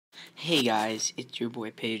Hey guys, it's your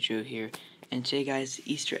boy Pedro here, and today guys,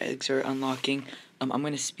 Easter eggs are unlocking. I'm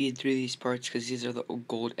gonna speed through these parts because these are the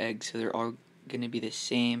gold eggs, so they're all gonna be the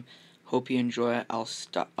same. Hope you enjoy it. I'll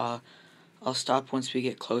stop once we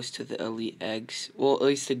get close to the elite eggs. Well, at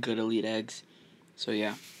least the good elite eggs. So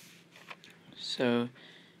yeah. So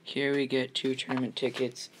here we get 2 tournament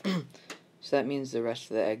tickets. So that means the rest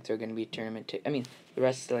of the eggs are gonna be tournament the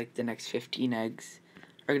rest of like the next 15 eggs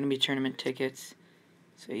are gonna be tournament tickets.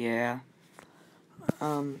 So yeah.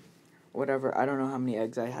 Whatever, I don't know how many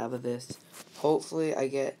eggs I have of this. Hopefully I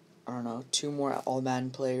get, I don't know, 2 more All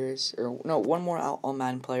Madden players, or no, 1 more All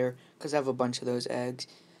Madden player, because I have a bunch of those eggs,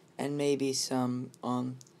 and maybe some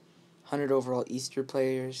 100 overall Easter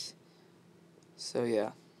players. So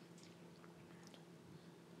yeah.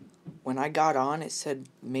 When I got on, it said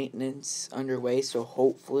maintenance underway, so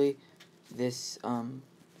hopefully this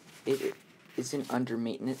it isn't under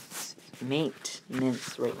maintenance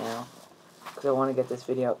right now, because I want to get this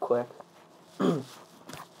video out quick.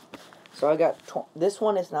 So I got, this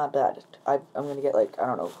one is not bad. I'm going to get like, I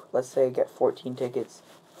don't know, let's say I get 14 tickets,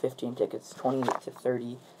 15 tickets, 20 to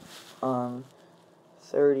 30,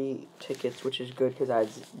 30 tickets, which is good because I had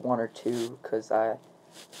 1 or 2 because I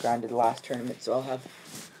grinded the last tournament, so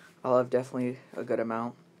I'll have definitely a good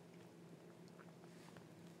amount.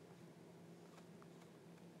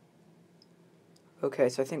 Okay,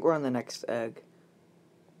 so I think we're on the next egg.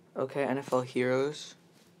 Okay, NFL Heroes.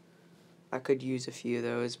 I could use a few of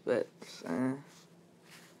those, but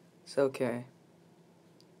it's okay.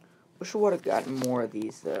 Wish I would have gotten more of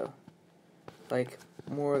these, though. Like,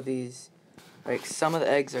 more of these. Like, some of the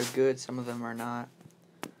eggs are good, some of them are not.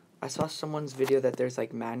 I saw someone's video that there's,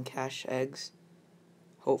 like, man cash eggs.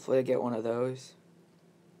 Hopefully I get one of those.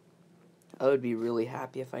 I would be really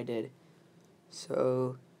happy if I did.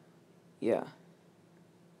 So, yeah.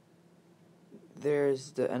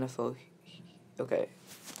 There's the NFL. Okay.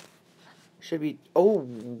 Should be. Oh,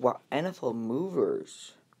 wow. NFL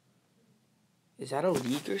Movers. Is that a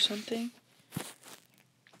league or something?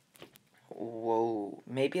 Whoa.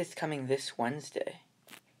 Maybe it's coming this Wednesday.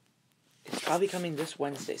 It's probably coming this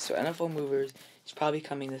Wednesday. So NFL Movers is probably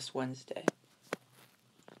coming this Wednesday.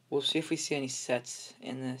 We'll see if we see any sets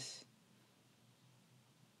in this.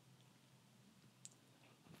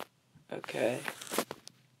 Okay.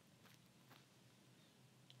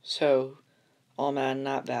 So, All Madden,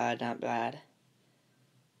 not bad, not bad.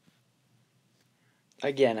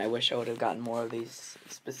 Again, I wish I would have gotten more of these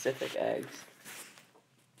specific eggs.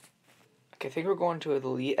 Okay, I think we're going to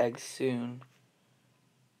Elite Eggs soon.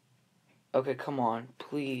 Okay, come on,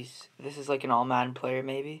 please. This is like an All Madden player,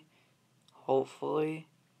 maybe? Hopefully.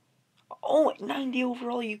 Oh, 90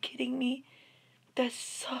 overall, are you kidding me? That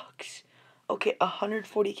sucks. Okay,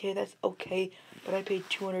 140k, that's okay, but I paid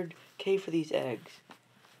 200k for these eggs.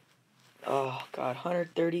 Oh, God,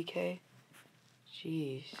 130k?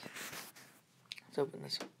 Jeez. Let's open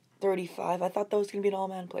this one. 35. I thought that was going to be an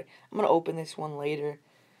all-man play. I'm going to open this one later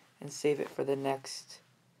and save it for the next.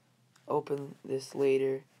 Open this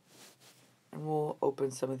later. And we'll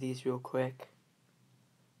open some of these real quick.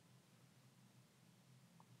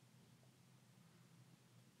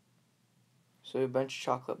 So a bunch of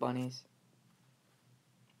chocolate bunnies.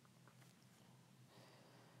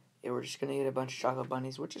 Yeah, we're just going to get a bunch of chocolate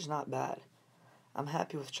bunnies, which is not bad. I'm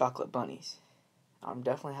happy with chocolate bunnies. I'm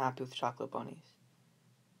definitely happy with chocolate bunnies.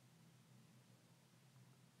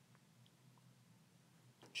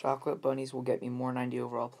 Chocolate bunnies will get me more 90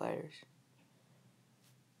 overall players.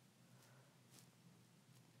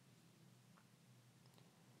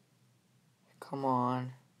 Come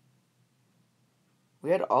on.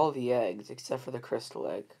 We had all the eggs except for the crystal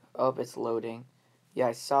egg. Oh, it's loading. Yeah,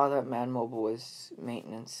 I saw that Madden Mobile was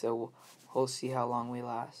maintenance, so we'll see how long we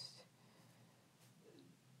last.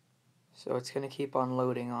 So it's going to keep on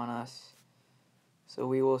loading on us. So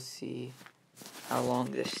we will see how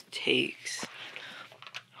long this takes.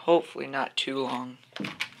 Hopefully not too long.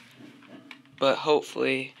 But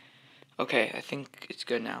hopefully. Okay, I think it's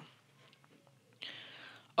good now.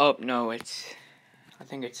 Oh, no, I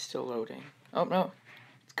think it's still loading. Oh, no,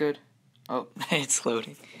 it's good. Oh, it's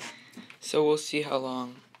loading. So we'll see how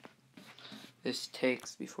long this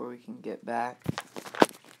takes before we can get back.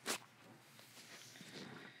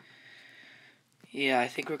 Yeah, I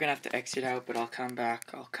think we're going to have to exit out, but I'll come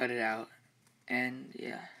back. I'll cut it out. And,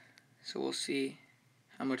 yeah. So we'll see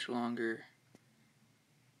how much longer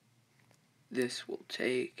this will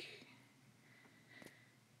take.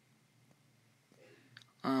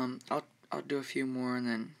 I'll do a few more, and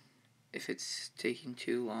then if it's taking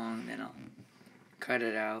too long, then I'll cut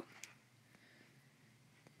it out.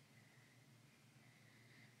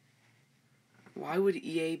 Why would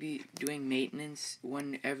EA be doing maintenance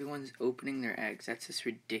when everyone's opening their eggs? That's just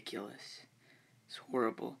ridiculous. It's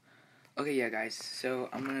horrible. Okay, yeah, guys. So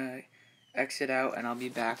I'm gonna exit out, and I'll be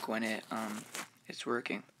back when it's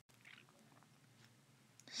working.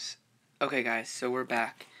 Okay, guys. So we're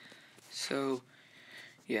back. So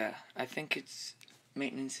yeah, I think it's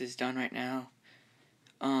maintenance is done right now.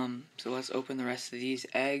 So let's open the rest of these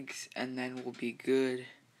eggs, and then we'll be good.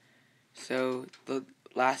 So the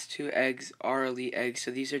last 2 eggs are elite eggs,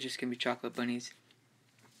 so these are just gonna be chocolate bunnies.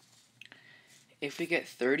 If we get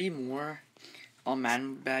 30 more all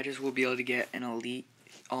Madden badges, we'll be able to get an elite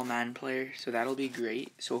all Madden player, so that'll be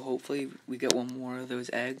great. So hopefully we get 1 more of those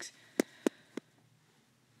eggs.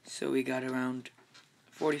 So we got around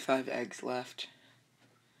 45 eggs left.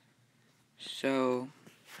 So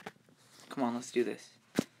come on, let's do this.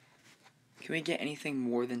 Can we get anything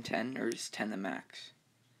more than 10, or is 10 the max?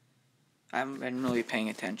 I haven't been really paying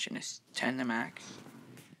attention. Is 10 the max?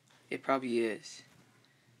 It probably is.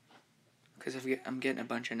 Because I'm getting a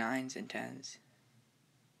bunch of 9s and 10s.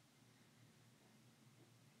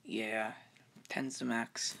 Yeah, 10's the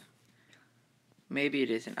max. Maybe it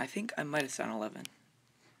isn't. I think I might have said 11.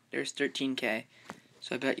 There's 13k.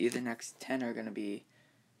 So I bet you the next 10 are going to be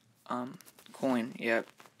coin. Yep.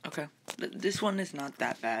 Okay. This one is not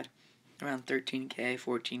that bad. Around 13k,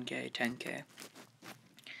 14k, 10k.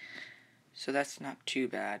 So that's not too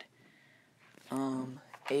bad.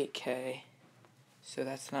 8k. So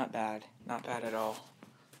that's not bad. Not bad at all.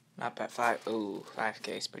 Not bad. 5k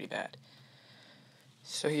is pretty bad.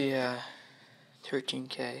 So yeah,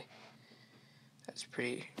 13k.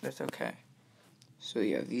 That's okay. So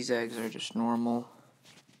yeah, these eggs are just normal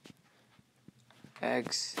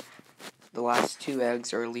eggs. The last 2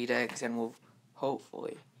 eggs are elite eggs, and we'll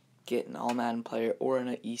hopefully get an all Madden player or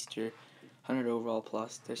an Easter 100 overall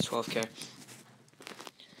plus. There's 12k.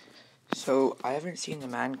 So I haven't seen the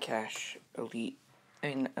Madden Cash elite,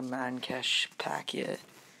 a Madden Cash pack yet.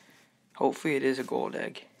 Hopefully it is a gold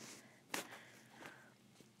egg.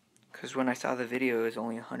 Because when I saw the video, it was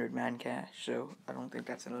only 100 Madden Cash, so I don't think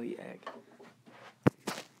that's an elite egg.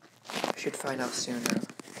 I should find out soon though.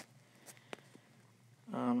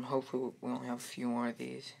 Hopefully we only have a few more of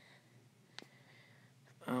these.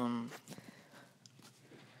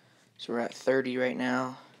 So we're at 30 right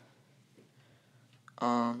now.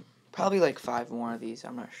 Probably like 5 more of these,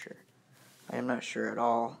 I'm not sure. I am not sure at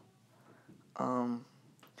all. I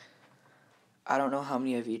don't know how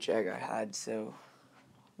many of each egg I had, so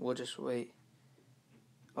we'll just wait.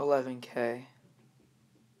 11k.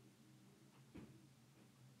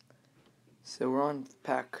 So we're on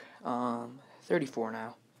pack 34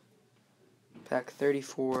 now. Pack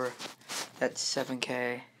 34, that's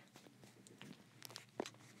 7k.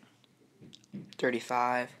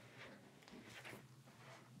 35.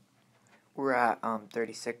 We're at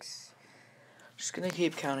 36. Just gonna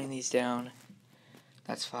keep counting these down.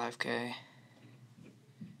 That's 5k.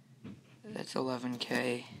 That's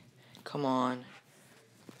 11k. Come on.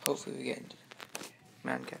 Hopefully we get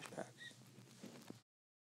Madden Cash packs.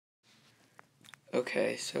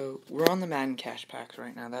 Okay, so we're on the Madden Cash packs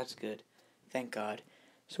right now. That's good. Thank God.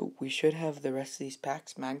 So we should have the rest of these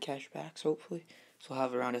packs, Madden Cash packs, hopefully. So we'll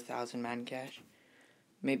have around 1,000 Madden Cash.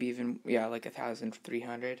 Maybe even, yeah, like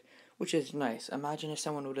 1,300, which is nice. Imagine if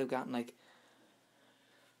someone would have gotten like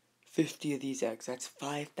 50 of these eggs. That's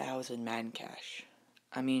 5,000 Madden Cash.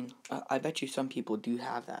 I mean, I bet you some people do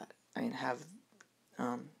have that. I mean, have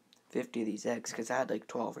 50 of these eggs, because I had like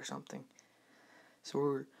 12 or something. So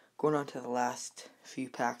we're going on to the last few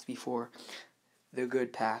packs before the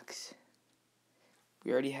good packs.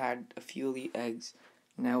 We already had a few elite eggs.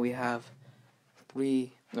 Now we have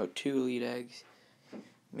 2 elite eggs.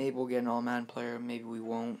 Maybe we'll get an all-man player. Maybe we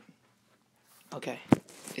won't. Okay.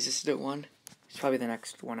 Is this the one? It's probably the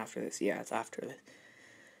next one after this. Yeah, it's after this.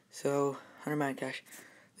 So, 100 Madden Cash.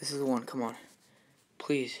 This is the one. Come on.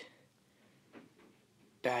 Please.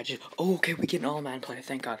 Badges. Oh, okay. We get an all-man player.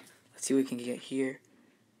 Thank God. Let's see what we can get here.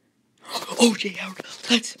 Oh, Jay Howard.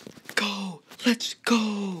 Let's go. Let's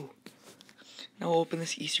go. Now we'll open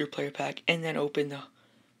this Easter player pack and then open the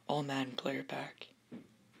all-Madden player pack.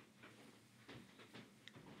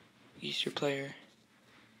 Easter player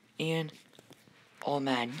and all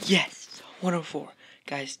Madden. Yes, 104.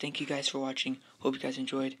 Guys, thank you guys for watching. Hope you guys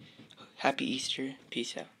enjoyed. Happy Easter.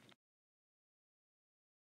 Peace out.